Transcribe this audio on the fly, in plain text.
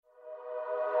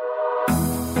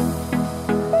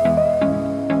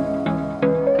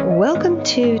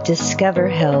to Discover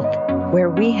Health, where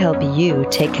we help you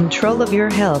take control of your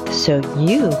health so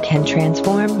you can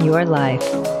transform your life.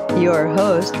 Your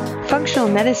host, functional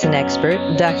medicine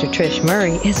expert, Dr. Trish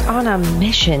Murray, is on a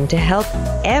mission to help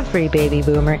every baby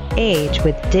boomer age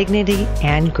with dignity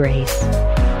and grace.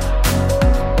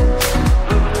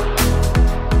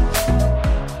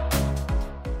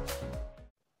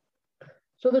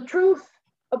 So the truth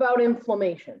about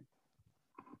inflammation.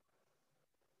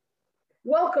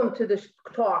 Welcome to this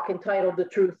talk entitled The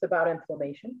Truth About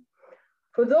Inflammation.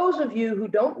 For those of you who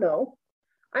don't know,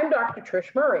 I'm Dr.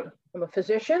 Trish Murray. I'm a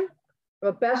physician, I'm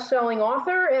a best-selling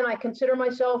author, and I consider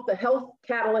myself the Health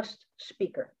Catalyst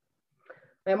speaker.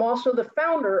 I'm also the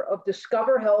founder of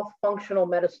Discover Health Functional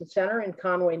Medicine Center in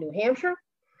Conway, New Hampshire.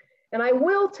 And I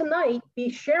will tonight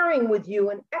be sharing with you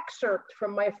an excerpt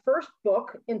from my first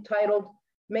book entitled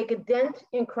Make a Dent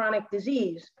in Chronic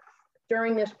Disease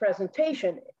during this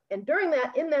presentation. And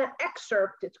in that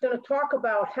excerpt, it's going to talk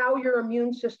about how your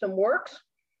immune system works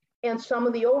and some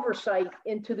of the oversight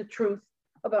into the truth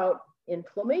about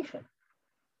inflammation.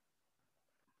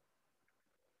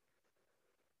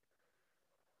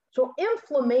 So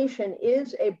inflammation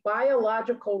is a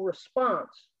biological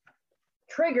response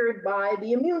triggered by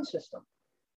the immune system.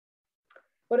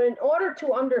 But in order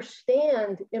to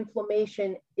understand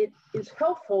inflammation, it is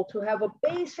helpful to have a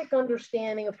basic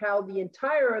understanding of how the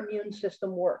entire immune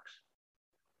system works.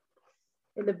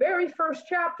 In the very first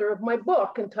chapter of my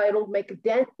book entitled Make a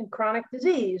Dent in Chronic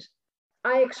Disease,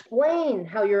 I explain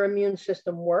how your immune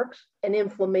system works and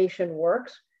inflammation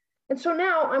works. And so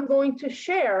now I'm going to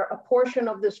share a portion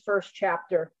of this first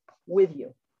chapter with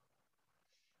you.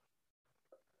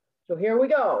 So here we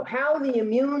go, how the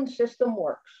immune system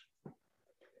works.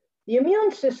 The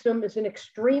immune system is an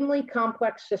extremely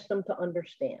complex system to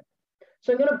understand.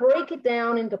 So I'm going to break it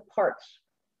down into parts.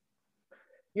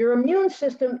 Your immune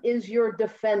system is your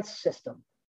defense system.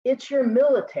 It's your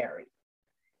military.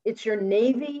 It's your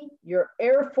Navy, your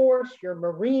Air Force, your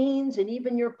Marines, and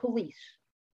even your police.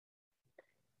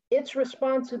 Its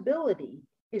responsibility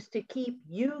is to keep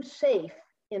you safe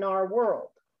in our world.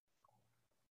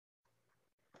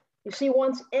 You see,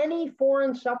 once any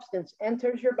foreign substance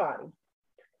enters your body,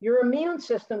 your immune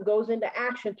system goes into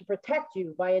action to protect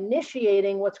you by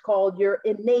initiating what's called your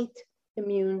innate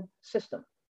immune system.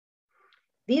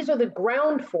 These are the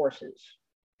ground forces,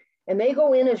 and they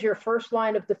go in as your first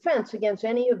line of defense against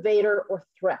any invader or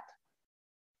threat.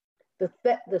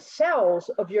 The cells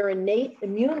of your innate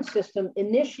immune system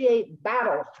initiate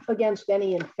battle against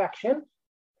any infection,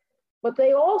 but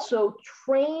they also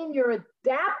train your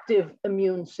adaptive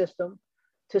immune system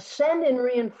to send in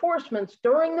reinforcements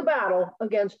during the battle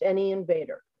against any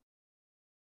invader.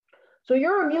 So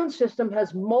your immune system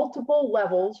has multiple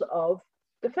levels of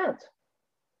defense.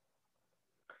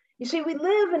 You see, we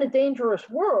live in a dangerous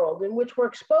world in which we're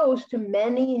exposed to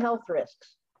many health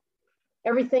risks.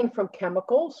 Everything from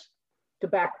chemicals to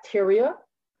bacteria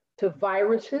to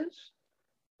viruses,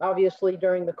 obviously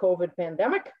during the COVID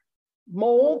pandemic,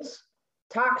 molds,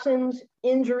 toxins,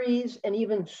 injuries, and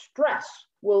even stress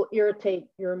will irritate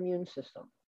your immune system.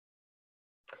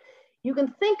 You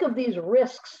can think of these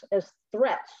risks as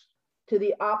threats to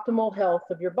the optimal health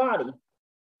of your body,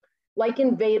 like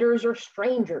invaders or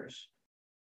strangers.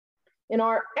 In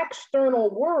our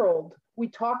external world, we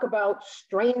talk about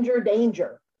stranger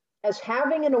danger as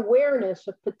having an awareness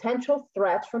of potential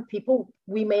threats from people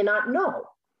we may not know.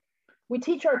 We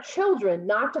teach our children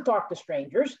not to talk to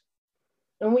strangers,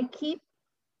 and we keep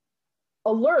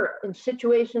alert in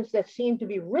situations that seem to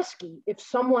be risky if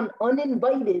someone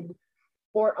uninvited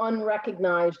or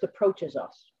unrecognized approaches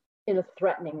us in a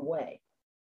threatening way.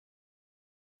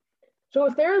 So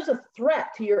if there is a threat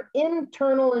to your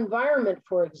internal environment,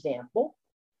 for example,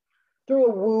 through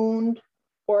a wound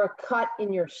or a cut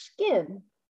in your skin,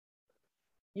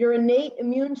 your innate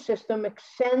immune system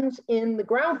sends in the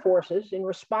ground forces in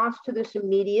response to this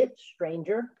immediate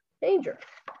stranger danger.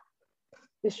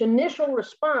 This initial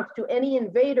response to any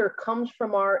invader comes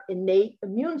from our innate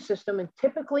immune system and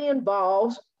typically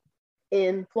involves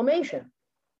inflammation.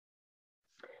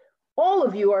 All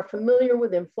of you are familiar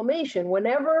with inflammation.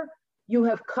 Whenever you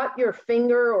have cut your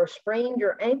finger or sprained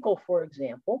your ankle, for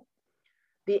example,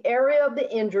 the area of the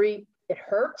injury, it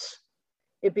hurts,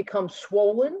 it becomes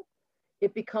swollen,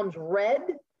 it becomes red,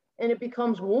 and it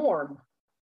becomes warm.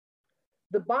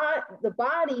 The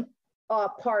body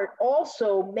part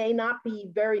also may not be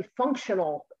very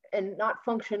functional and not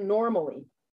function normally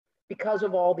because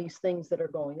of all these things that are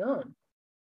going on.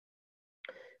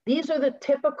 These are the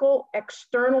typical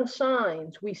external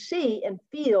signs we see and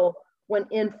feel when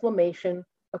inflammation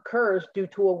occurs due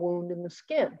to a wound in the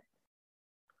skin.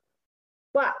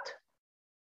 But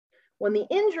When the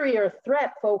injury or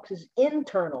threat, folks, is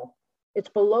internal, it's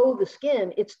below the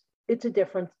skin, it's a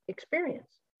different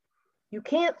experience. You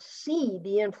can't see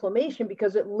the inflammation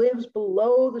because it lives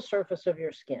below the surface of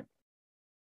your skin.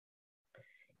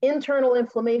 Internal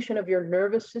inflammation of your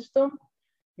nervous system,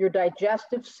 your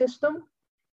digestive system,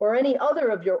 or any other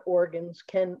of your organs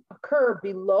can occur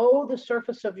below the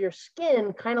surface of your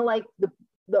skin, kind of like the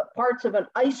parts of an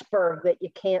iceberg that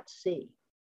you can't see.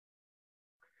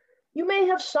 You may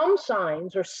have some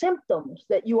signs or symptoms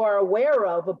that you are aware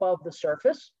of above the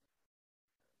surface,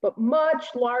 but much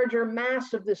larger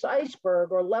mass of this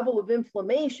iceberg or level of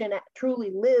inflammation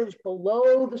truly lives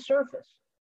below the surface.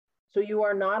 So you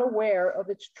are not aware of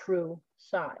its true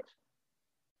size.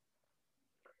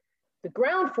 The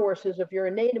ground forces of your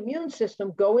innate immune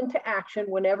system go into action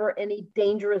whenever any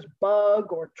dangerous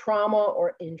bug or trauma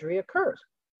or injury occurs.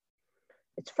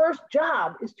 Its first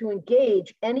job is to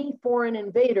engage any foreign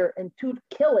invader and to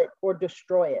kill it or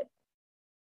destroy it.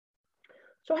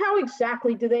 So how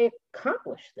exactly do they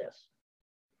accomplish this?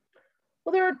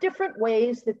 Well, there are different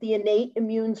ways that the innate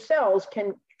immune cells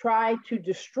can try to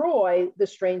destroy the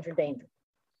stranger danger.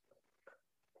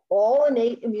 All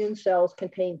innate immune cells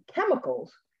contain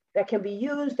chemicals that can be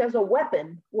used as a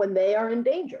weapon when they are in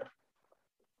danger.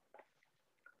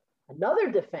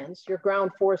 Another defense your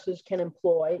ground forces can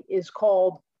employ is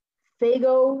called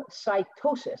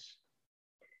phagocytosis,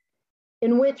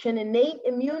 in which an innate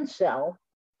immune cell,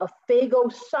 a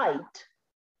phagocyte,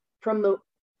 from the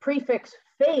prefix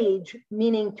phage,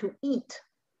 meaning to eat,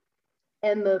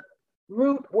 and the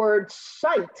root word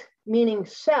cyte, meaning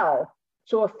cell.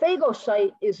 So a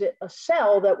phagocyte is a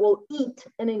cell that will eat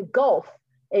and engulf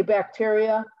a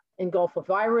bacteria, engulf a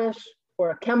virus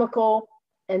or a chemical,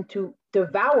 and to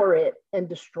devour it and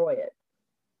destroy it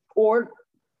or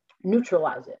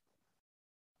neutralize it.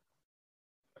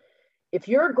 If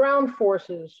your ground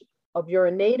forces of your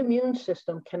innate immune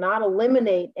system cannot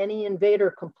eliminate any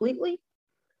invader completely,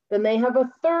 then they have a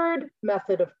third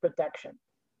method of protection.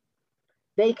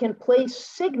 They can place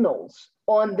signals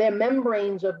on the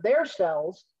membranes of their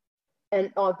cells and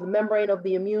on the membrane of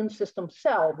the immune system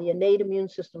cell, the innate immune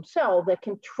system cell, that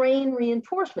can train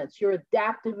reinforcements, your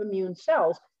adaptive immune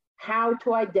cells, how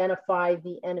to identify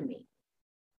the enemy.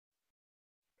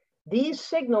 These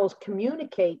signals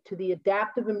communicate to the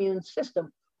adaptive immune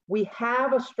system, we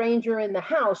have a stranger in the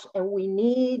house and we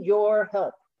need your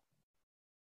help.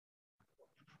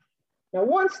 Now,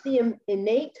 once the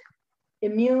innate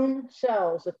immune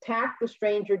cells attack the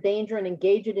stranger danger and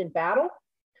engage it in battle,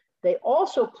 they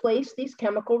also place these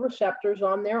chemical receptors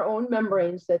on their own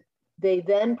membranes that they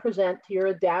then present to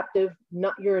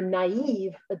your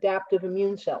naive adaptive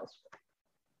immune cells.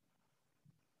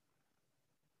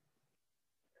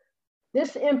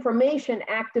 This information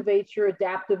activates your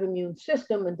adaptive immune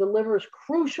system and delivers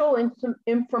crucial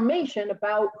information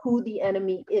about who the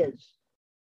enemy is.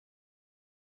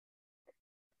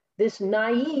 This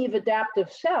naive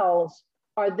adaptive cells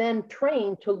are then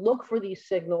trained to look for these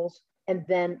signals and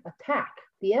then attack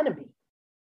the enemy.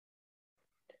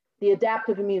 The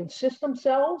adaptive immune system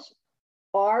cells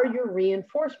are your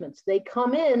reinforcements. They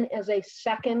come in as a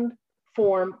second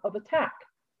form of attack.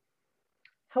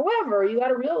 However, you got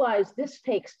to realize this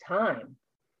takes time.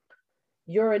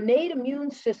 Your innate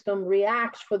immune system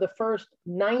reacts for the first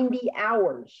 90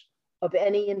 hours of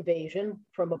any invasion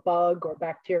from a bug or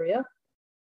bacteria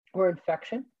or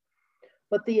infection,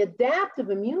 but the adaptive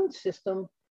immune system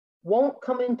won't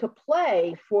come into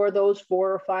play for those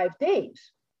 4 or 5 days.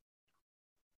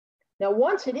 Now,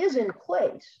 once it is in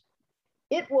place,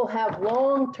 it will have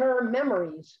long-term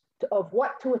memories of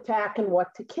what to attack and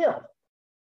what to kill.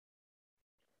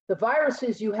 The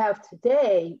viruses you have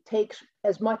today takes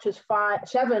as much as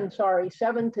 7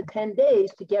 to 10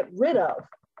 days to get rid of,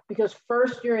 because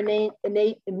first your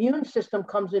innate immune system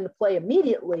comes into play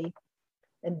immediately,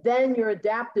 and then your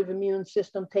adaptive immune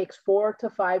system takes 4 to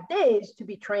 5 days to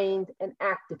be trained and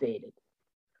activated.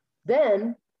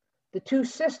 Then the two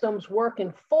systems work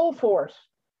in full force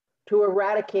to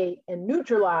eradicate and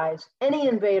neutralize any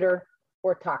invader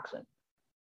or toxin.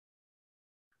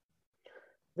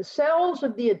 The cells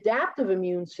of the adaptive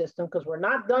immune system, because we're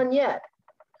not done yet,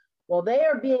 while they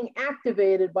are being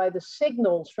activated by the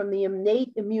signals from the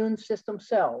innate immune system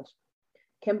cells,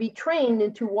 can be trained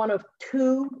into one of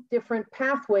 2 different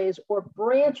pathways or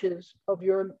branches of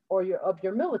your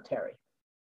military.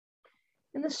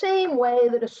 In the same way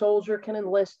that a soldier can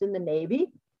enlist in the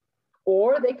Navy,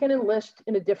 or they can enlist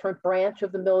in a different branch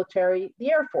of the military,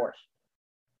 the Air Force.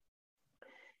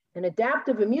 An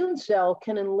adaptive immune cell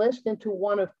can enlist into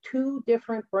one of 2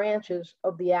 different branches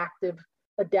of the active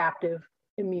adaptive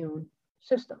immune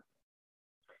system.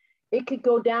 It could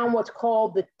go down what's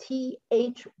called the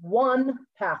Th1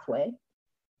 pathway.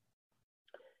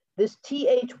 This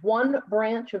Th1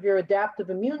 branch of your adaptive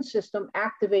immune system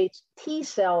activates T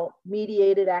cell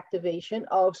mediated activation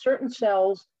of certain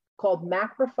cells called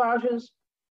macrophages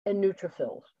and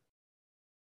neutrophils.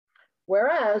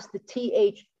 Whereas the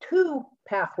Th2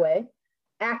 pathway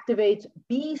activates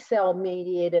B cell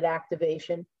mediated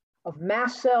activation of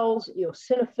mast cells,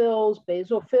 eosinophils,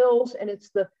 basophils, and it's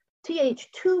the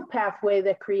Th2 pathway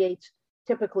that creates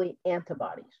typically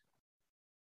antibodies.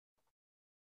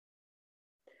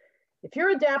 If your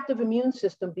adaptive immune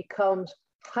system becomes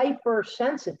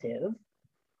hypersensitive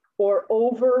or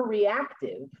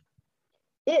overreactive,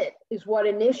 it is what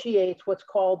initiates what's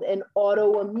called an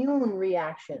autoimmune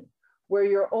reaction, where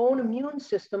your own immune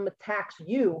system attacks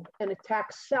you and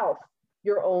attacks self,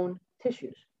 your own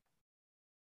tissues.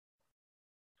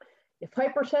 If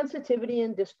hypersensitivity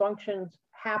and dysfunctions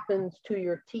happens to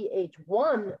your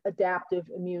Th1 adaptive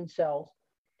immune cells,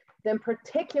 then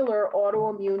particular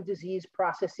autoimmune disease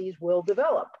processes will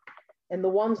develop. And the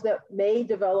ones that may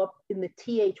develop in the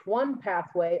Th1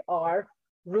 pathway are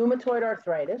rheumatoid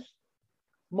arthritis,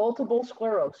 multiple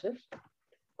sclerosis,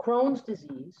 Crohn's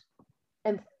disease,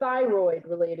 and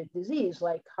thyroid-related disease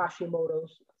like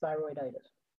Hashimoto's thyroiditis.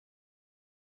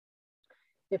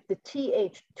 If the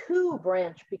Th2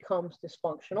 branch becomes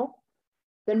dysfunctional,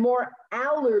 then more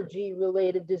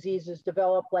allergy-related diseases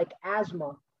develop like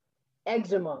asthma,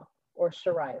 eczema, or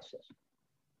psoriasis.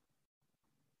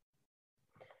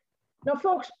 Now,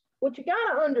 folks, what you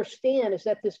gotta understand is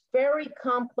that this very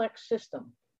complex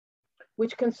system,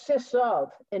 which consists of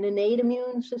an innate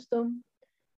immune system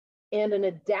and an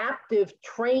adaptive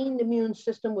trained immune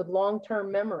system with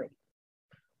long-term memory,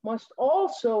 must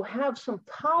also have some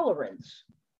tolerance.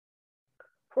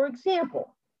 For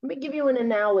example, let me give you an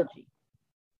analogy.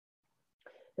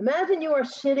 Imagine you are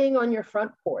sitting on your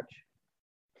front porch,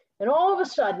 and all of a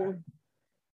sudden,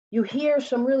 you hear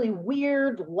some really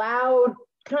weird, loud,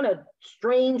 kind of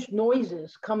strange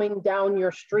noises coming down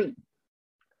your street.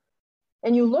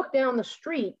 And you look down the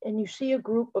street and you see a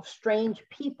group of strange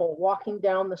people walking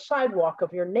down the sidewalk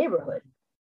of your neighborhood.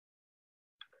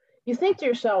 You think to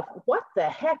yourself, what the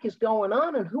heck is going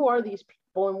on, and who are these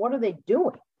people and what are they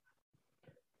doing?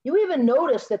 You even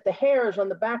notice that the hairs on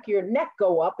the back of your neck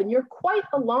go up, and you're quite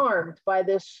alarmed by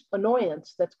this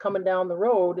annoyance that's coming down the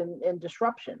road and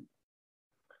disruption.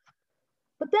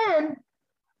 But then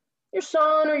your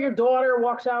son or your daughter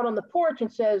walks out on the porch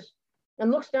and says,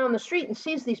 and looks down the street and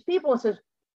sees these people and says,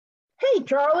 "Hey,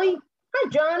 Charlie. Hi,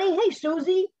 Johnny. Hey,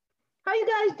 Susie. How you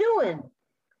guys doing?"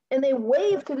 And they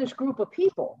wave to this group of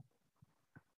people.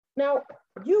 Now,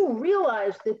 you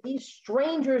realize that these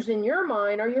strangers in your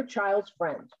mind are your child's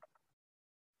friends.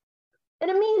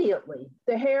 And immediately,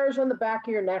 the hairs on the back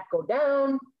of your neck go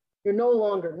down, you're no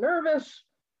longer nervous,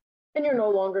 and you're no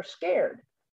longer scared.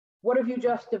 What have you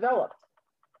just developed?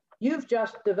 You've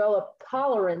just developed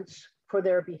tolerance for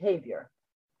their behavior.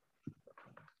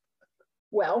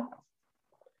 Well,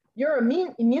 your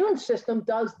immune system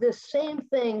does this same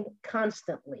thing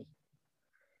constantly.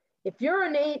 If your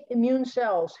innate immune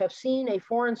cells have seen a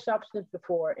foreign substance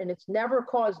before and it's never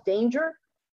caused danger,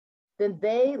 then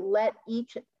they let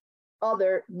each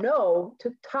other know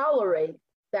to tolerate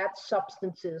that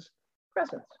substance's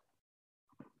presence.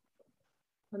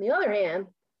 On the other hand,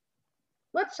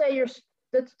 let's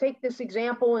take this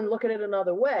example and look at it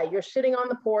another way. You're sitting on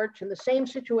the porch and the same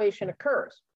situation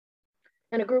occurs.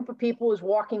 And a group of people is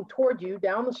walking toward you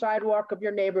down the sidewalk of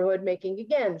your neighborhood, making,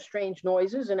 again, strange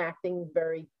noises and acting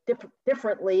very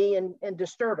differently and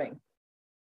disturbing.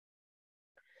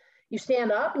 You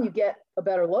stand up and you get a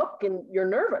better look and you're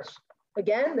nervous.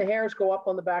 Again, the hairs go up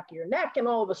on the back of your neck, and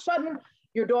all of a sudden,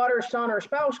 your daughter, son, or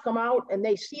spouse come out and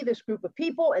they see this group of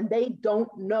people and they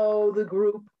don't know the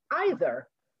group either.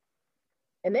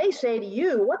 And they say to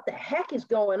you, "What the heck is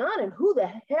going on and who the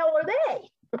hell are they?"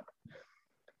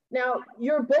 Now,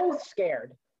 you're both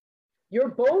scared. You're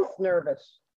both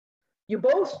nervous. You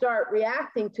both start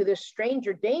reacting to this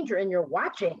stranger danger and you're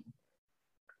watching.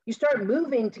 You start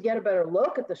moving to get a better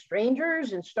look at the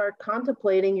strangers and start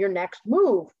contemplating your next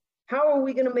move. How are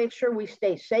we going to make sure we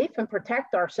stay safe and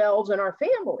protect ourselves and our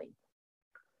family?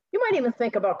 You might even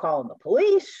think about calling the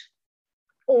police,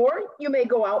 or you may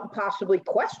go out and possibly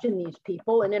question these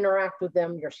people and interact with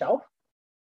them yourself.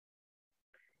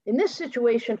 In this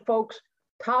situation, folks,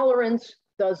 tolerance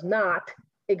does not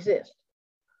exist.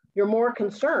 You're more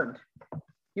concerned.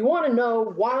 You want to know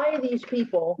why these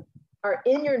people are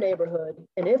in your neighborhood,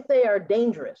 and if they are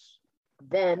dangerous,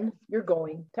 then you're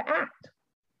going to act.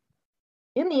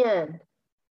 In the end,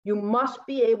 You must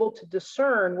be able to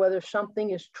discern whether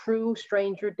something is true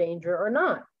stranger danger or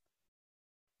not.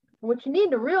 What you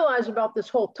need to realize about this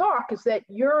whole talk is that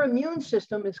your immune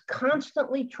system is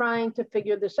constantly trying to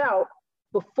figure this out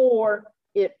before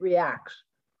it reacts.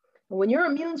 And when your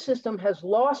immune system has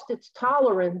lost its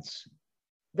tolerance,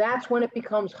 that's when it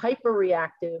becomes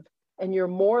hyperreactive and you're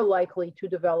more likely to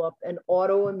develop an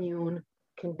autoimmune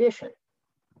condition.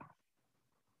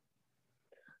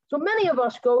 So many of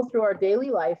us go through our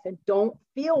daily life and don't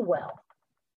feel well.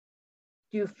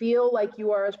 Do you feel like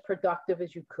you are as productive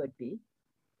as you could be?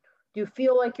 Do you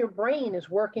feel like your brain is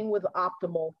working with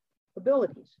optimal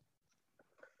abilities?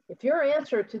 If your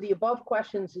answer to the above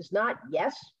questions is not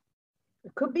yes,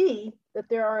 it could be that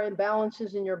there are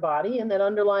imbalances in your body and that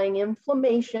underlying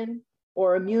inflammation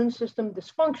or immune system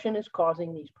dysfunction is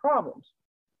causing these problems.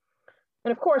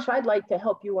 And of course, I'd like to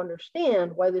help you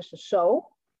understand why this is so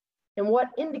and what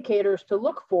indicators to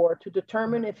look for to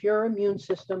determine if your immune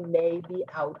system may be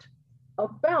out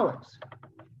of balance.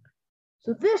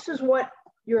 So this is what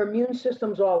your immune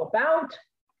system's all about,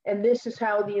 and this is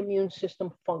how the immune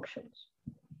system functions.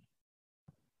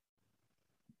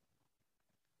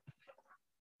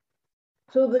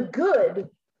 So the good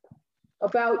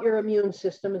about your immune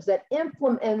system is that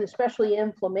and especially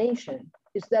inflammation,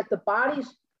 is that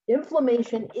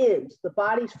inflammation is the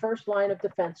body's first line of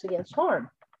defense against harm.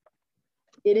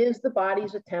 It is the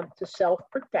body's attempt to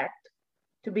self-protect,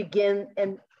 to begin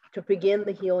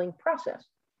the healing process.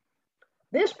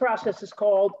 This process is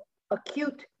called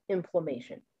acute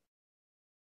inflammation.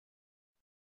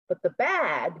 But the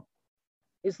bad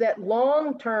is that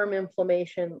long-term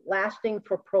inflammation lasting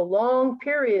for prolonged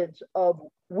periods of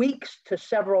weeks to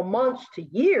several months to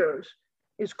years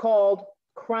is called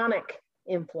chronic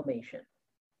inflammation.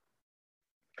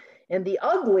 And the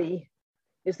ugly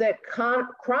is that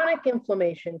chronic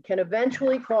inflammation can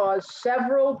eventually cause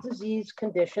several disease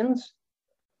conditions,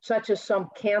 such as some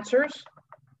cancers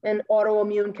and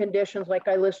autoimmune conditions like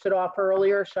I listed off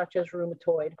earlier, such as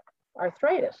rheumatoid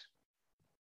arthritis.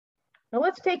 Now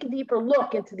let's take a deeper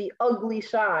look into the ugly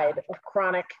side of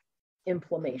chronic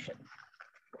inflammation.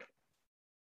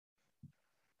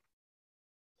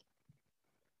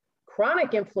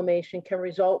 Chronic inflammation can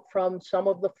result from some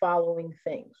of the following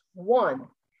things. One,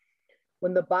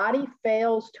 when the body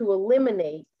fails to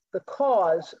eliminate the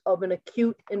cause of an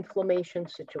acute inflammation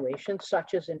situation,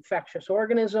 such as infectious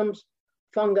organisms,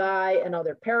 fungi, and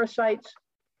other parasites,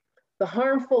 the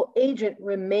harmful agent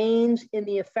remains in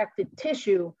the affected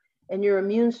tissue and your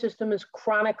immune system is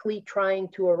chronically trying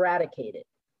to eradicate it.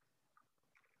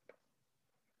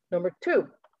 Number two,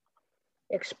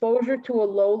 exposure to a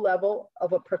low level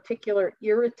of a particular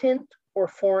irritant or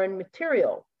foreign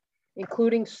material,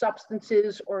 including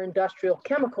substances or industrial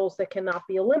chemicals that cannot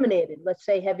be eliminated. Let's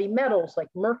say heavy metals like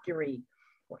mercury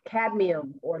or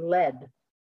cadmium or lead.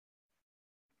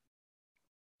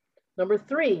 Number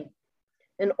three,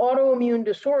 an autoimmune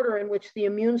disorder in which the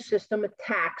immune system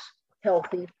attacks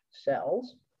healthy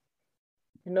cells.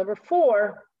 And number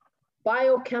four,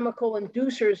 biochemical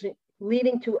inducers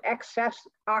leading to excess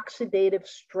oxidative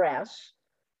stress,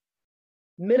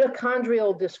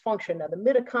 mitochondrial dysfunction. Now, the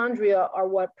mitochondria are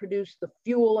what produce the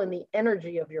fuel and the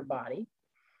energy of your body,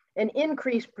 and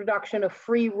increased production of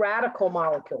free radical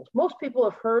molecules. Most people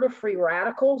have heard of free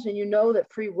radicals, and you know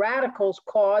that free radicals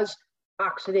cause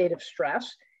oxidative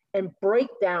stress and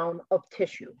breakdown of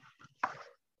tissue.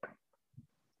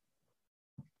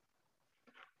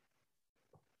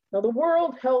 Now, the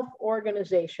World Health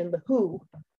Organization, the WHO,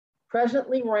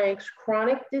 presently ranks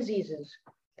chronic diseases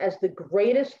as the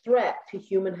greatest threat to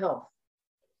human health.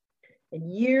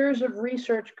 And years of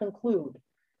research conclude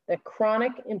that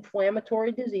chronic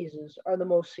inflammatory diseases are the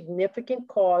most significant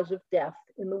cause of death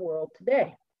in the world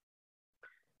today.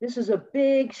 This is a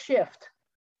big shift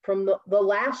from the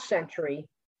last century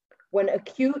when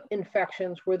acute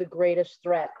infections were the greatest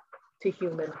threat to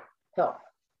human health.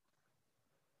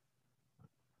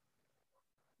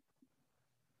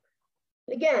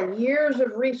 Again, years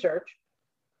of research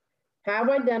have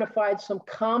identified some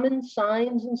common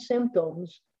signs and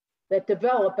symptoms that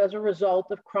develop as a result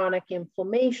of chronic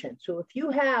inflammation. So if you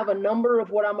have a number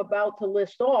of what I'm about to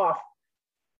list off,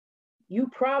 you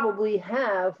probably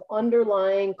have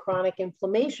underlying chronic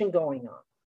inflammation going on.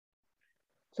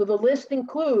 So the list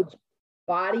includes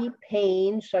body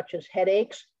pain, such as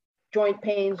headaches, joint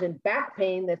pains, and back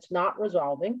pain that's not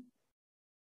resolving,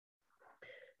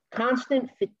 constant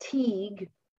fatigue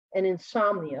and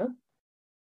insomnia,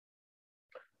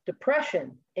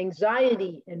 depression,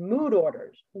 anxiety, and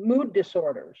mood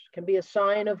disorders can be a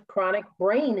sign of chronic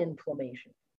brain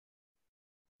inflammation.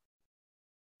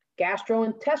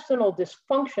 gastrointestinal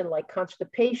dysfunction like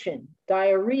constipation,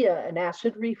 diarrhea, and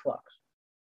acid reflux,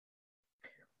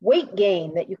 weight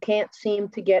gain that you can't seem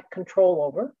to get control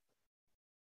over,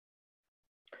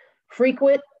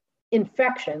 frequent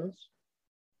infections,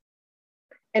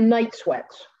 and night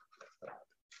sweats.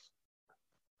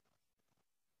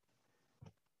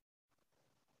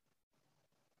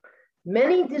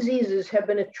 Many diseases have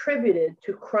been attributed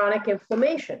to chronic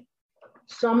inflammation.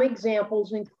 Some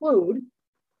examples include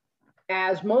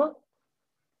asthma,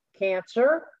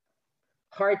 cancer,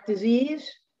 heart disease,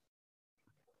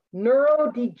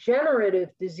 neurodegenerative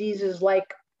diseases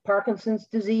like Parkinson's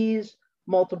disease,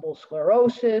 multiple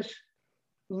sclerosis,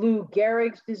 Lou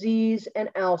Gehrig's disease, and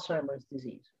Alzheimer's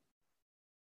disease.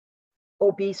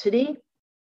 Obesity,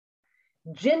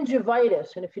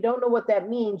 gingivitis, and if you don't know what that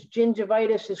means,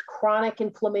 gingivitis is chronic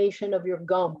inflammation of your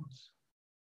gums.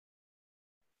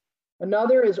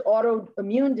 Another is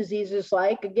autoimmune diseases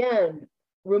like, again,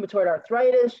 rheumatoid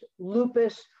arthritis,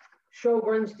 lupus,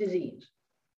 Sjogren's disease.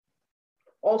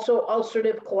 Also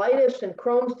ulcerative colitis and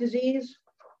Crohn's disease,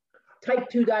 type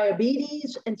 2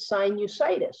 diabetes, and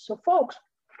sinusitis. So folks,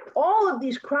 all of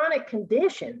these chronic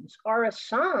conditions are a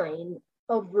sign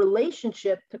of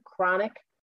relationship to chronic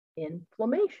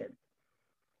inflammation.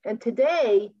 And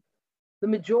today, the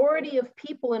majority of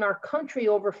people in our country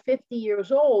over 50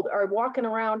 years old are walking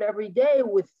around every day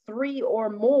with 3 or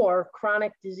more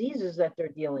chronic diseases that they're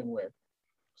dealing with.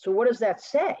 So what does that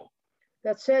say?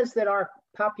 That says that our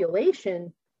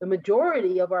population, the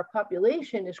majority of our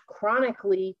population is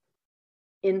chronically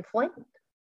inflamed.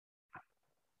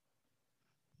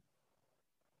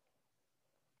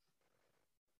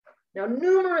 Now,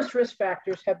 numerous risk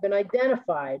factors have been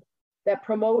identified that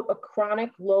promote a chronic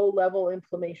low-level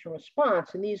inflammation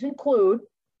response. And these include,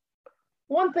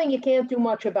 one thing you can't do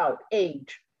much about,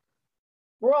 age.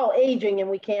 We're all aging and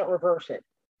we can't reverse it.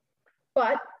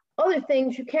 But other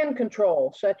things you can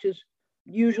control, such as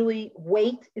usually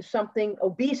weight is something,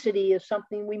 obesity is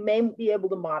something we may be able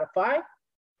to modify.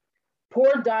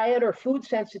 Poor diet or food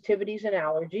sensitivities and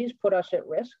allergies put us at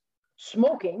risk.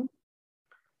 Smoking,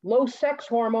 low sex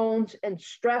hormones, and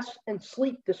stress and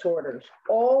sleep disorders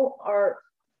all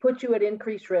put you at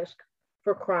increased risk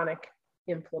for chronic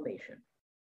inflammation.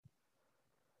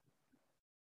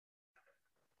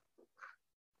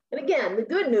 And again, the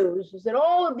good news is that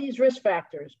all of these risk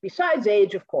factors, besides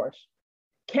age, of course,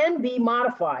 can be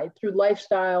modified through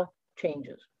lifestyle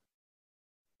changes.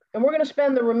 And we're going to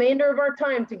spend the remainder of our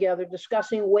time together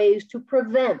discussing ways to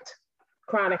prevent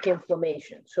chronic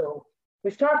inflammation. So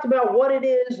we've talked about what it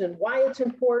is and why it's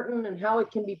important and how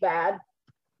it can be bad,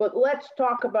 but let's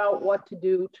talk about what to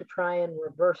do to try and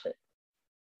reverse it.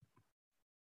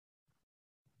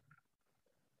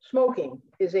 Smoking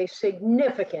is a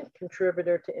significant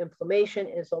contributor to inflammation.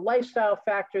 It is a lifestyle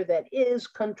factor that is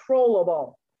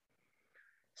controllable.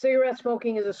 Cigarette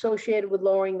smoking is associated with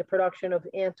lowering the production of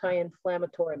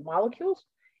anti-inflammatory molecules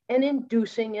and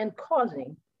inducing and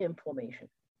causing inflammation.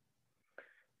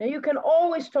 Now, you can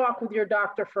always talk with your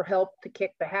doctor for help to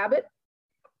kick the habit,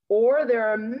 or there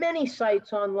are many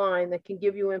sites online that can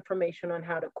give you information on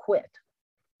how to quit.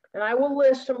 And I will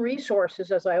list some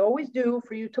resources, as I always do,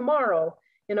 for you tomorrow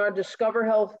in our Discover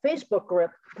Health Facebook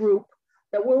group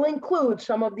that will include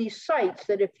some of these sites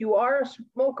that, if you are a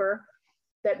smoker,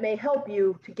 that may help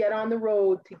you to get on the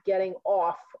road to getting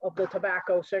off of the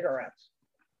tobacco cigarettes.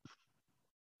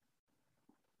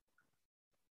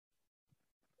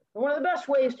 And one of the best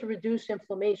ways to reduce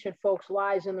inflammation, folks,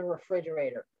 lies in the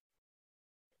refrigerator.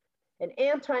 An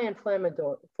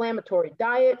anti-inflammatory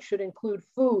diet should include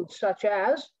foods such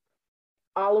as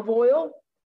olive oil,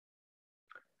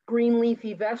 green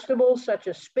leafy vegetables such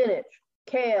as spinach,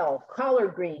 kale,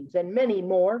 collard greens, and many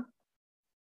more.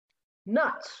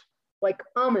 Nuts like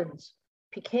almonds,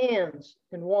 pecans,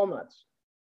 and walnuts.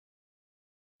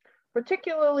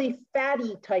 Particularly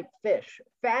fatty type fish.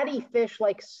 Fatty fish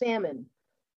like salmon,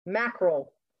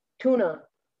 mackerel, tuna,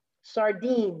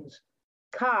 sardines,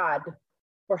 cod,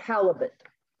 or halibut.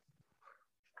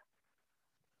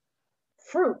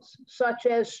 Fruits such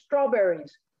as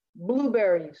strawberries,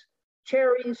 blueberries,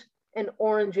 cherries, and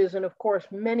oranges, and of course,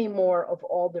 many more of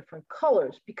all different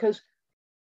colors, because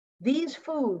these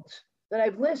foods that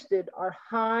I've listed are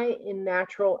high in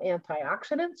natural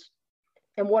antioxidants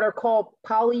and what are called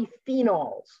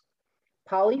polyphenols.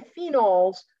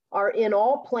 Polyphenols are in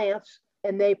all plants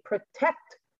and they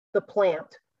protect the plant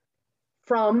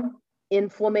from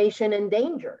inflammation and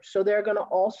danger. So they're going to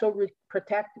also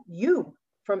protect you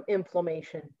from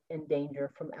inflammation and danger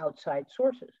from outside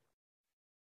sources.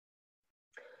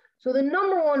 So the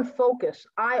number one focus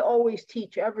I always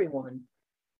teach everyone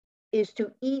is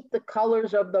to eat the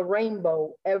colors of the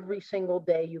rainbow every single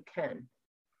day you can.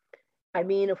 I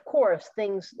mean, of course,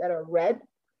 things that are red,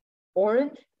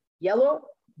 orange, yellow,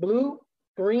 blue,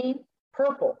 green,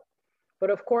 purple. But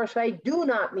of course, I do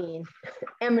not mean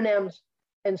M&Ms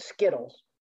and Skittles.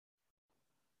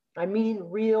 I mean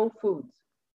real foods.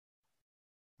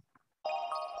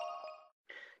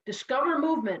 Discover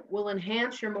Movement will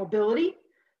enhance your mobility,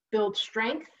 build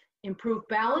strength, improve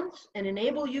balance, and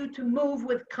enable you to move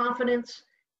with confidence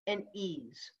and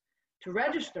ease. To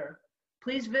register,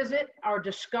 please visit our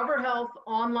Discover Health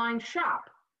online shop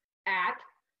at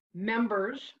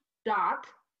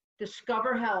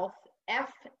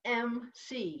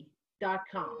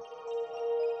members.discoverhealthfmc.com.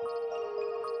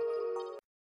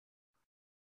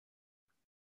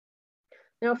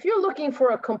 Now, if you're looking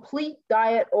for a complete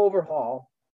diet overhaul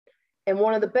and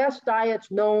one of the best diets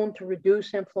known to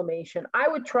reduce inflammation, I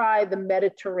would try the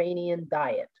Mediterranean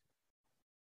diet.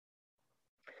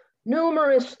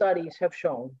 Numerous studies have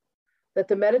shown that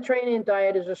the Mediterranean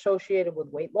diet is associated with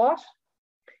weight loss.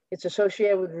 It's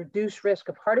associated with reduced risk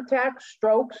of heart attacks,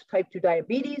 strokes, type 2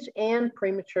 diabetes, and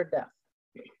premature death.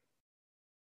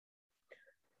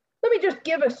 Let me just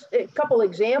give us a couple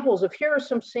examples of here are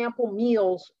some sample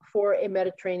meals for a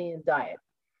Mediterranean diet.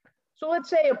 So let's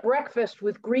say a breakfast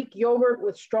with Greek yogurt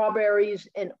with strawberries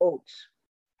and oats,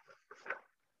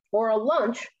 or a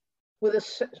lunch with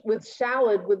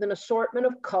salad with an assortment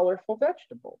of colorful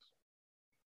vegetables.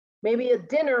 Maybe a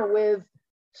dinner with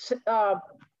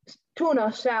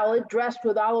tuna salad dressed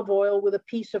with olive oil with a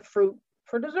piece of fruit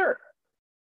for dessert.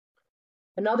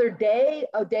 Another day,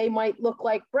 a day might look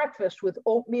like breakfast with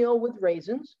oatmeal with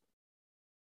raisins,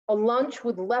 a lunch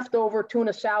with leftover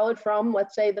tuna salad from,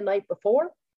 let's say, the night before,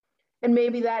 and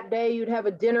maybe that day you'd have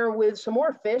a dinner with some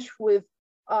more fish with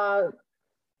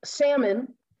salmon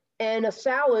and a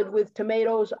salad with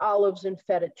tomatoes, olives, and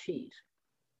feta cheese.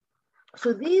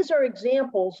 So these are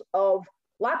examples of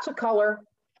lots of color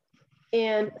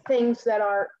and things that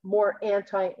are more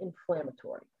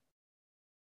anti-inflammatory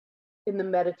in the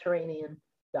Mediterranean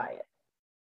diet.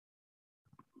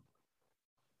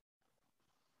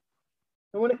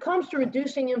 And when it comes to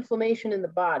reducing inflammation in the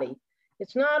body,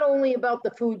 it's not only about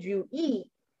the foods you eat,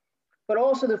 but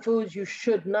also the foods you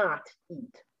should not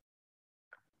eat.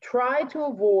 Try to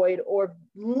avoid or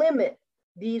limit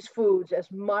these foods as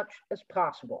much as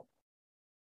possible.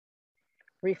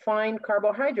 Refined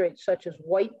carbohydrates such as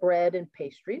white bread and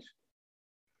pastries,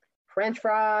 French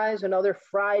fries and other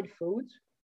fried foods,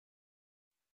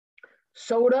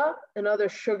 soda and other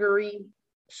sugary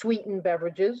sweetened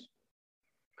beverages,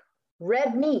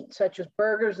 red meat such as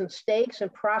burgers and steaks,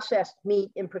 and processed meat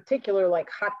in particular like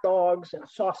hot dogs and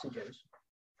sausages.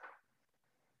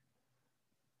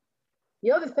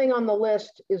 The other thing on the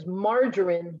list is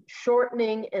margarine,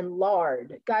 shortening, and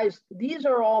lard. Guys, these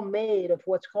are all made of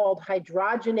what's called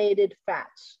hydrogenated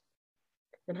fats.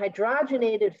 And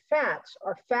hydrogenated fats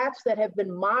are fats that have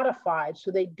been modified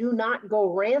so they do not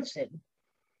go rancid,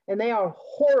 and they are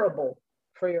horrible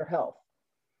for your health.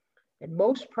 And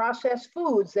most processed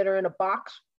foods that are in a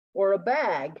box or a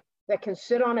bag that can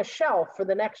sit on a shelf for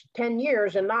the next 10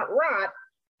 years and not rot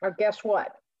are, guess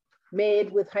what?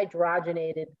 Made with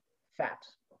hydrogenated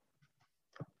fats.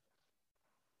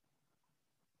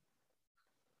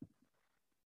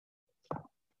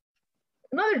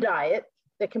 Another diet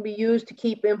that can be used to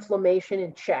keep inflammation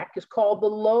in check is called the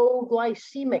low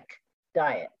glycemic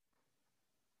diet.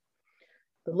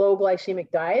 The low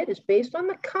glycemic diet is based on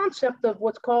the concept of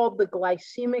what's called the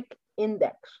glycemic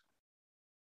index.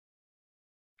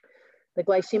 The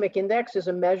glycemic index is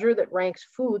a measure that ranks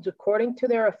foods according to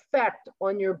their effect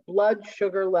on your blood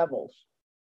sugar levels.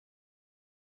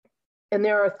 And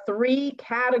there are 3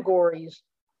 categories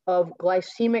of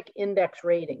glycemic index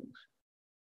ratings.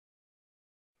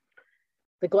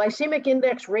 The glycemic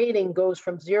index rating goes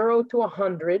from 0 to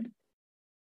 100,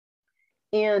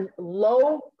 and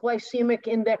low glycemic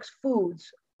index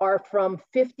foods are from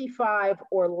 55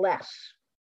 or less.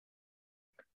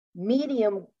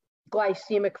 Medium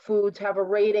glycemic foods have a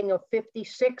rating of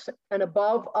 56 and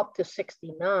above up to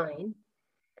 69.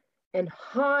 And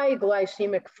high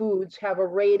glycemic foods have a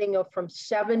rating of from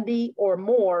 70 or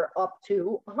more up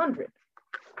to 100.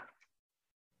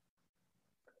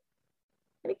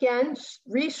 And again,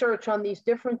 research on these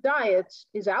different diets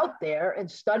is out there, and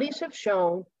studies have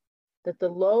shown that the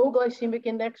low glycemic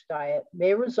index diet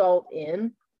may result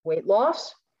in weight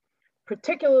loss,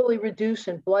 particularly reduce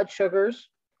in blood sugars,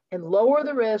 and lower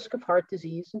the risk of heart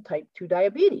disease and type 2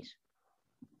 diabetes.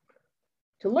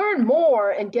 To learn more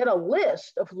and get a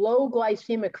list of low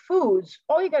glycemic foods,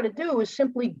 all you got to do is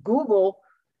simply Google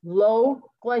low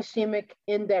glycemic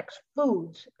index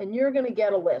foods, and you're going to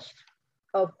get a list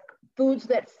of foods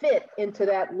that fit into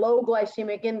that low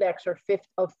glycemic index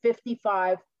of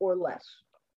 55 or less.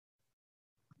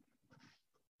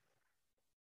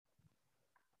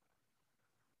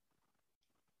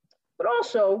 But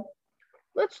also,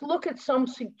 let's look at some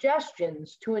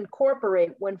suggestions to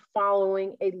incorporate when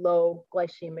following a low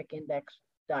glycemic index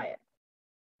diet.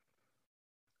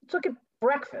 Let's look at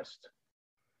breakfast,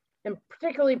 and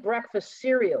particularly breakfast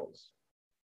cereals.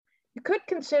 You could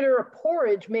consider a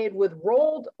porridge made with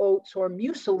rolled oats or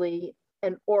muesli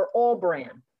or all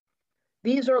bran.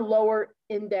 These are lower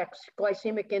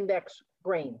glycemic index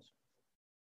grains.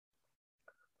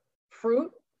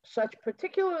 Fruit, such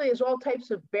particularly as all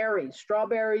types of berries,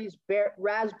 strawberries,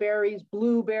 raspberries,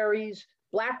 blueberries,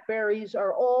 blackberries,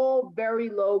 are all very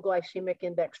low glycemic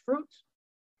index fruits.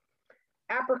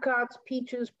 Apricots,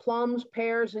 peaches, plums,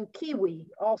 pears, and kiwi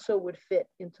also would fit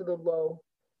into the low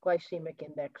glycemic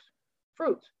index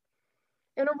fruits.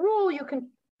 And a rule you can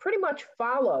pretty much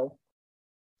follow,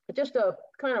 just a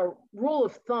kind of rule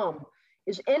of thumb,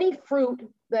 is any fruit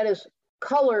that is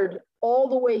colored all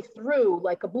the way through,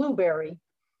 like a blueberry,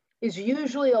 is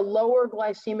usually a lower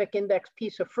glycemic index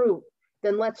piece of fruit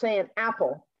than, let's say, an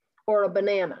apple or a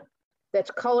banana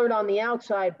that's colored on the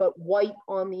outside but white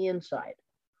on the inside.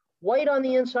 White on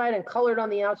the inside and colored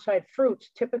on the outside fruits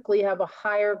typically have a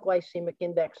higher glycemic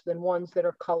index than ones that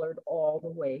are colored all the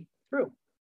way through.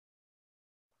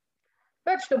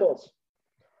 Vegetables,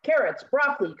 carrots,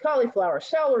 broccoli, cauliflower,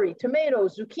 celery,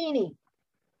 tomatoes, zucchini.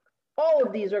 All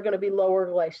of these are going to be lower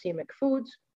glycemic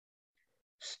foods.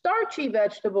 Starchy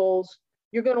vegetables,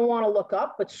 you're going to want to look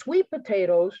up, but sweet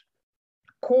potatoes,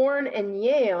 corn, and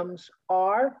yams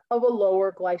are of a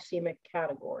lower glycemic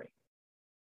category.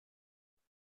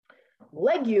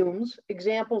 Legumes,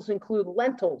 examples include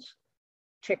lentils,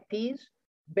 chickpeas,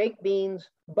 baked beans,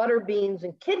 butter beans,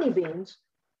 and kidney beans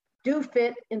do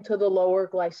fit into the lower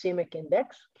glycemic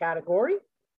index category.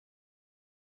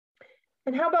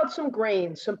 And how about some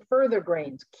grains, some further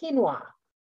grains? Quinoa,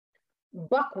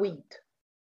 buckwheat,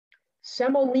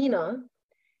 semolina,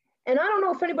 and I don't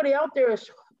know if anybody out there has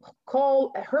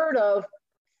heard of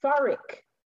farrik.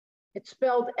 It's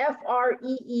spelled F-R-E-E-K-E-H,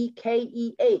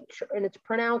 and it's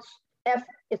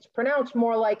pronounced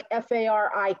more like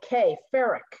F-A-R-I-K,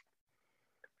 farrik.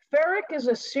 Farrik is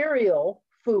a cereal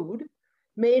food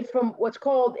made from what's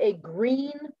called a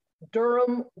green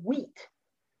durum wheat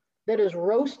that is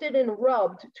roasted and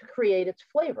rubbed to create its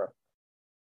flavor.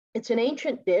 It's an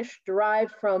ancient dish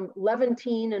derived from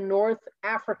Levantine and North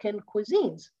African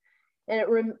cuisines,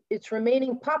 and it's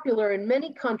remaining popular in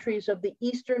many countries of the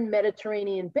Eastern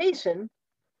Mediterranean basin,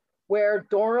 where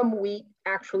durum wheat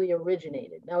actually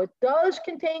originated. Now, it does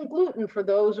contain gluten for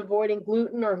those avoiding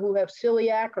gluten or who have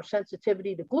celiac or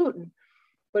sensitivity to gluten,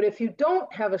 but if you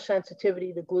don't have a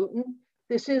sensitivity to gluten,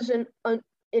 this is an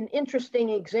interesting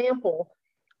example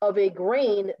of a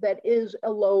grain that is a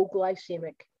low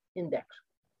glycemic index.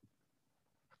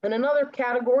 And another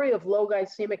category of low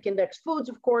glycemic index foods,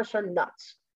 of course, are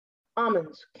nuts.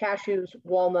 Almonds, cashews,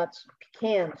 walnuts,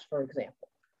 pecans, for example.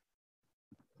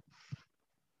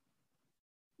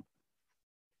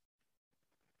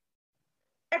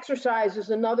 Exercise is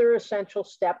another essential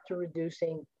step to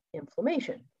reducing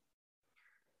inflammation.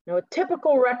 Now, a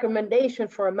typical recommendation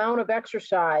for amount of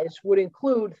exercise would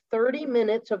include 30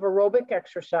 minutes of aerobic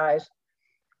exercise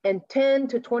and 10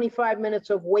 to 25 minutes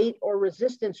of weight or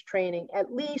resistance training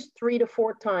at least 3 to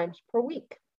 4 times per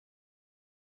week.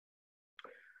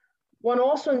 One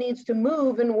also needs to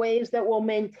move in ways that will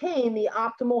maintain the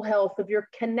optimal health of your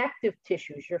connective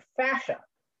tissues, your fascia.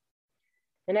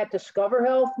 And at Discover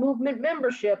Health Movement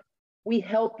membership, we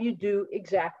help you do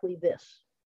exactly this.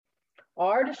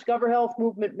 Our Discover Health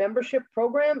Movement membership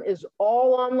program is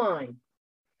all online.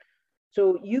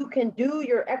 So you can do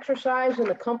your exercise in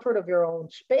the comfort of your own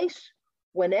space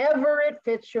whenever it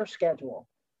fits your schedule.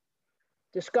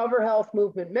 Discover Health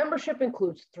Movement membership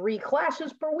includes 3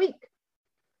 classes per week: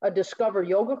 a Discover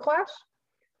Yoga class,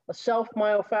 a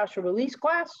self-myofascial release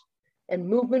class, and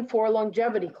Movement for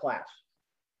Longevity class.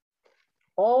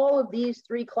 All of these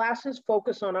 3 classes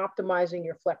focus on optimizing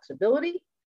your flexibility,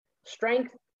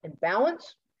 strength, and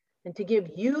balance, and to give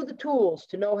you the tools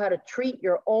to know how to treat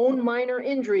your own minor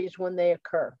injuries when they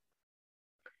occur.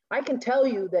 I can tell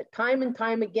you that time and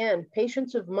time again,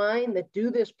 patients of mine that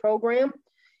do this program,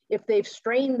 if they've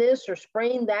strained this or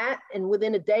sprained that, and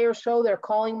within a day or so, they're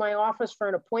calling my office for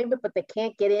an appointment, but they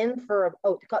can't get in for,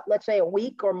 let's say, a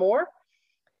week or more,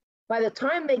 by the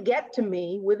time they get to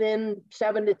me within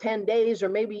 7 to 10 days or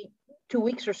maybe 2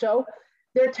 weeks or so,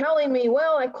 they're telling me,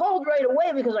 well, I called right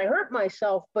away because I hurt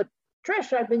myself, but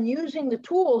Trish, I've been using the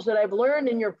tools that I've learned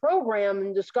in your program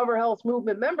and Discover Health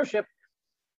Movement membership,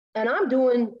 and I'm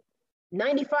doing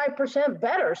 95%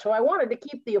 better. So I wanted to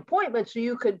keep the appointment so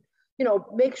you could,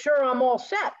 make sure I'm all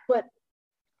set. But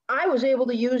I was able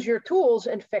to use your tools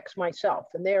and fix myself.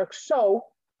 And they're so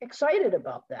excited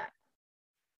about that.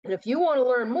 And if you want to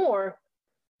learn more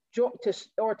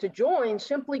to join,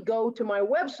 simply go to my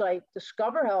website,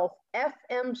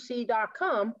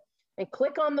 discoverhealthfmc.com, and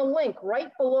click on the link right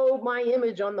below my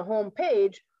image on the home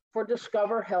page for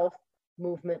Discover Health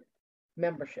Movement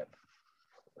membership.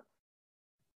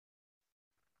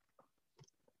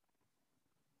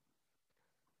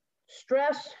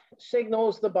 Stress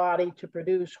signals the body to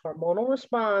produce hormonal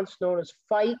response known as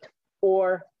fight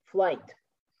or flight.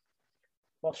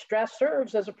 While stress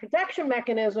serves as a protection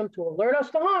mechanism to alert us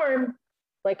to harm,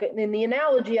 like in the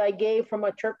analogy I gave from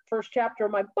my first chapter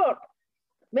of my book,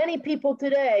 many people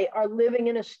today are living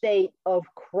in a state of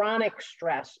chronic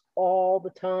stress all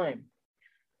the time.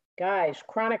 Guys,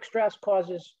 chronic stress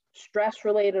causes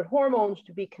stress-related hormones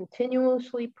to be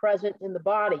continuously present in the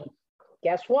body.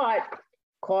 Guess what?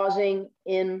 Causing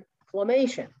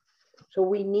inflammation. So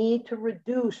we need to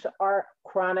reduce our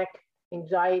chronic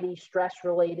anxiety,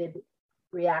 stress-related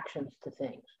reactions to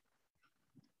things.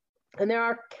 And there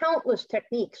are countless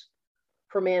techniques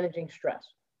for managing stress.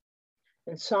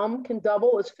 And some can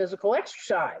double as physical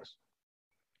exercise.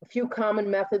 A few common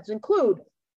methods include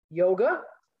yoga,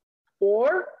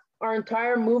 or our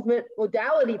entire movement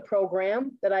modality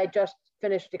program that I just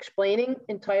finished explaining,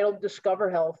 entitled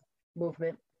Discover Health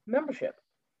Movement Membership.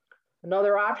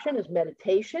 Another option is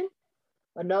meditation.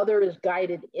 Another is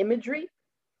guided imagery.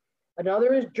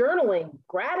 Another is journaling,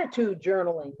 gratitude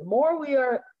journaling. The more we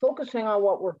are focusing on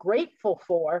what we're grateful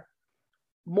for,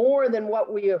 more than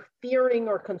what we are fearing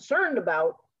or concerned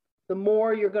about, the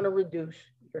more you're going to reduce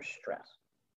your stress.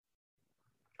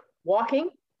 Walking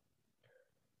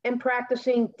and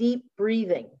practicing deep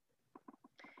breathing.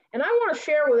 And I want to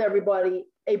share with everybody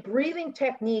a breathing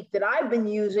technique that I've been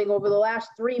using over the last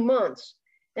 3 months,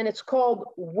 and it's called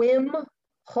Wim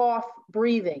Hof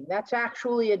breathing. That's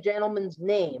actually a gentleman's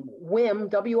name, Wim,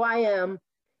 W-I-M,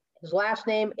 his last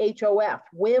name H-O-F,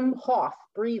 Wim Hof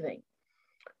breathing.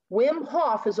 Wim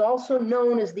Hof is also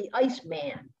known as the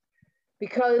Iceman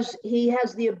because he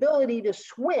has the ability to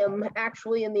swim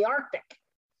actually in the Arctic.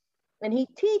 And he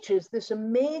teaches this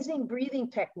amazing breathing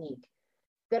technique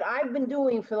that I've been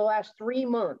doing for the last 3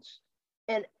 months.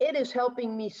 And it is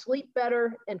helping me sleep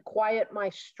better and quiet my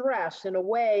stress in a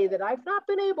way that I've not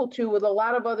been able to with a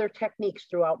lot of other techniques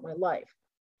throughout my life.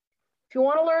 If you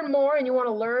want to learn more and you want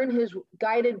to learn his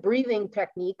guided breathing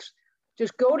techniques,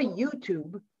 just go to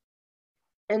YouTube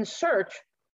and search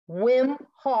Wim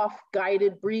Hof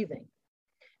guided breathing.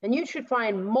 And you should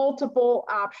find multiple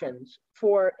options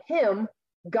for him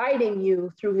guiding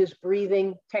you through his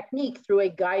breathing technique through a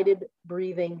guided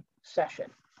breathing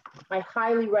session. I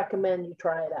highly recommend you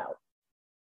try it out.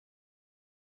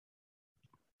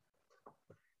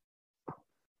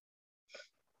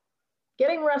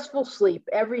 Getting restful sleep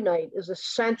every night is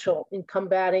essential in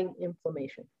combating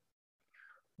inflammation.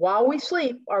 While we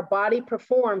sleep, our body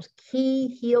performs key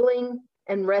healing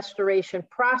and restoration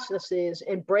processes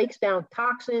and breaks down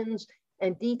toxins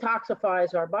and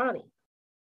detoxifies our body.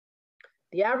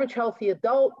 The average healthy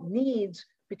adult needs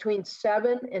between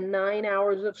 7 and 9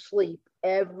 hours of sleep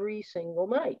every single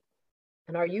night.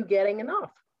 And are you getting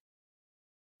enough?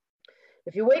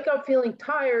 If you wake up feeling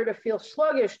tired or feel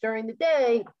sluggish during the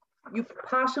day, you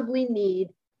possibly need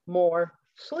more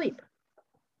sleep.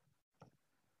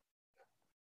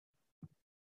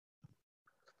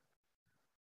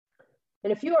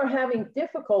 And if you are having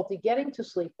difficulty getting to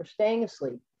sleep or staying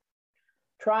asleep,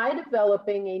 try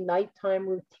developing a nighttime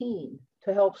routine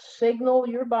to help signal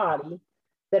your body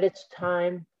that it's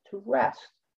time to rest.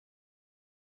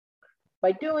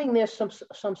 By doing this,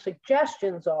 some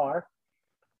suggestions are: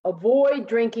 avoid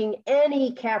drinking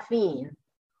any caffeine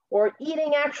or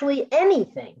eating actually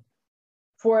anything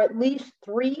for at least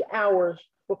 3 hours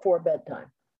before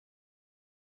bedtime.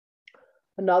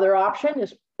 Another option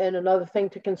is, and another thing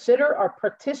to consider, are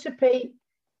participate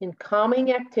in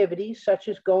calming activities such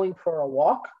as going for a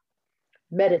walk,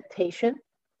 meditation,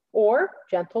 or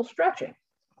gentle stretching.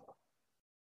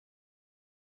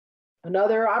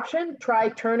 Another option, try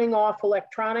turning off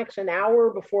electronics an hour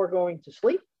before going to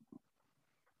sleep.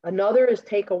 Another is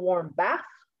take a warm bath.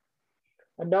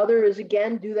 Another is,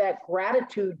 again, do that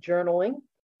gratitude journaling,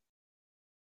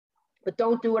 but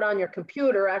don't do it on your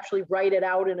computer. Actually write it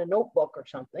out in a notebook or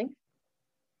something.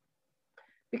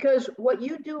 Because what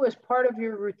you do as part of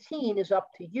your routine is up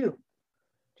to you.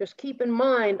 Just keep in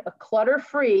mind, a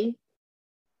clutter-free,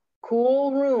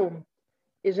 cool room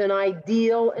is an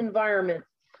ideal environment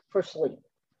for sleep.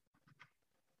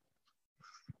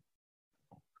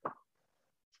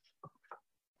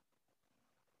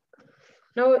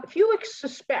 Now, if you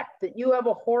suspect that you have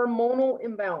a hormonal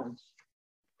imbalance,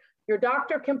 your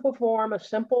doctor can perform a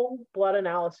simple blood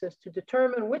analysis to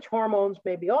determine which hormones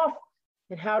may be off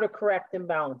and how to correct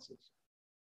imbalances.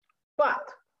 But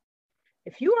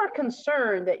if you are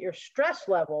concerned that your stress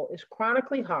level is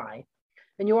chronically high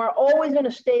and you are always in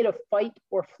a state of fight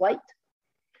or flight,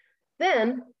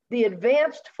 then the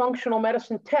advanced functional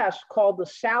medicine test called the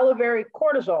salivary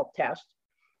cortisol test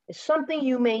is something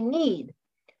you may need.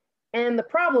 And the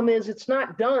problem is it's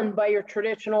not done by your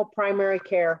traditional primary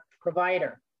care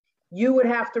provider. You would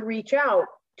have to reach out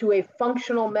to a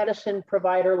functional medicine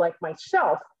provider like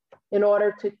myself in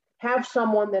order to have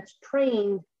someone that's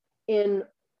trained in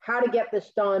how to get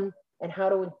this done and how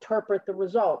to interpret the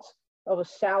results of a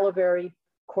salivary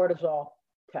cortisol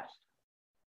test.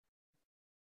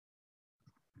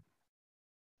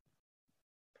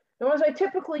 Now, as I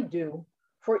typically do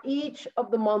for each of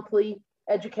the monthly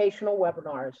educational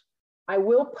webinars, I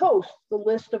will post the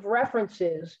list of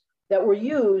references that were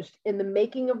used in the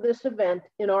making of this event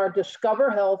in our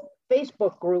Discover Health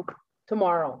Facebook group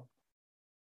tomorrow.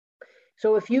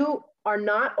 So if you are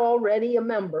not already a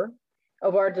member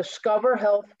of our Discover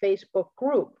Health Facebook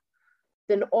group,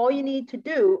 then all you need to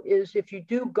do is, if you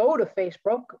do go to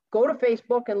Facebook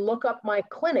and look up my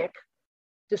clinic,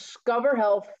 Discover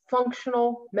Health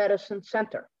Functional Medicine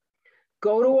Center.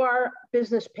 Go to our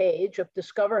business page of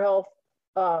Discover Health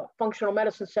Functional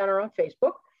Medicine Center on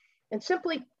Facebook and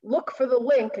simply look for the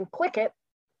link and click it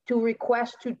to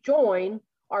request to join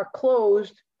our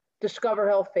closed Discover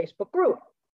Health Facebook group.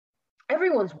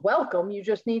 Everyone's welcome. You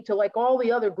just need to, like all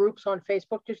the other groups on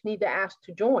Facebook, just need to ask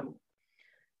to join.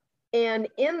 And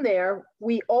in there,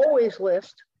 we always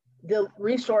list the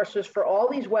resources for all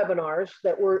these webinars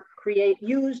that were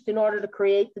used in order to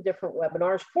create the different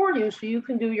webinars for you so you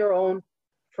can do your own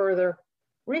further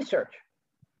research.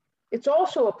 It's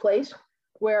also a place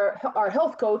where our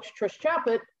health coach, Trish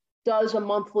Chappett, does a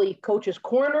monthly Coach's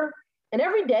Corner. And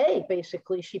every day,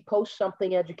 basically, she posts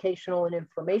something educational and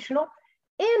informational.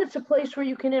 And it's a place where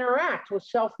you can interact with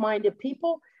self-minded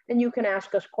people and you can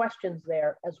ask us questions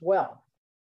there as well.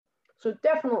 So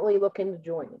definitely look into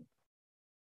joining.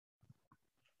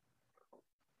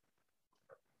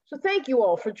 So thank you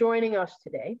all for joining us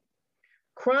today.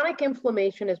 Chronic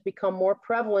inflammation has become more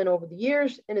prevalent over the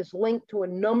years and is linked to a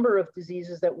number of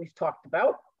diseases that we've talked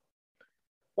about.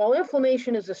 While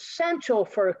inflammation is essential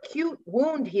for acute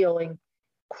wound healing,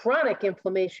 chronic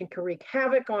inflammation can wreak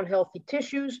havoc on healthy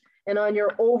tissues and on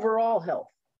your overall health.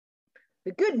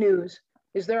 The good news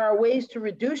is there are ways to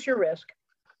reduce your risk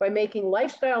by making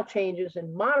lifestyle changes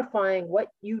and modifying what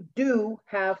you do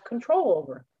have control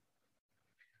over.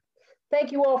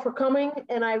 Thank you all for coming,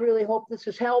 and I really hope this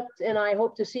has helped, and I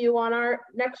hope to see you on our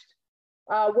next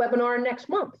webinar next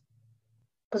month,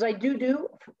 because I do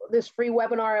this free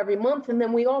webinar every month, and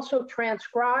then we also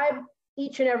transcribe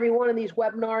each and every one of these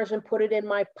webinars and put it in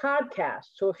my podcast.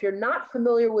 So if you're not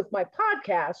familiar with my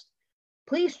podcast,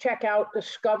 please check out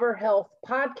Discover Health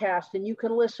Podcast, and you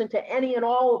can listen to any and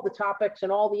all of the topics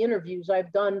and all the interviews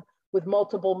I've done with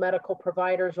multiple medical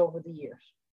providers over the years.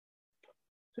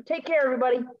 So take care,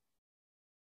 everybody.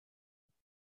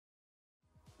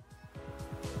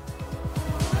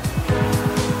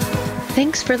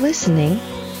 Thanks for listening.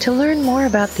 To learn more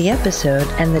about the episode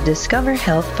and the Discover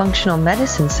Health Functional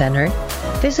Medicine Center,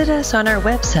 visit us on our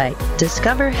website,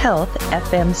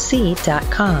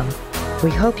 discoverhealthfmc.com.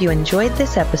 We hope you enjoyed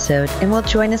this episode and will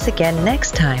join us again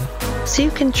next time, so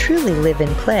you can truly live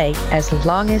and play as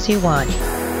long as you want.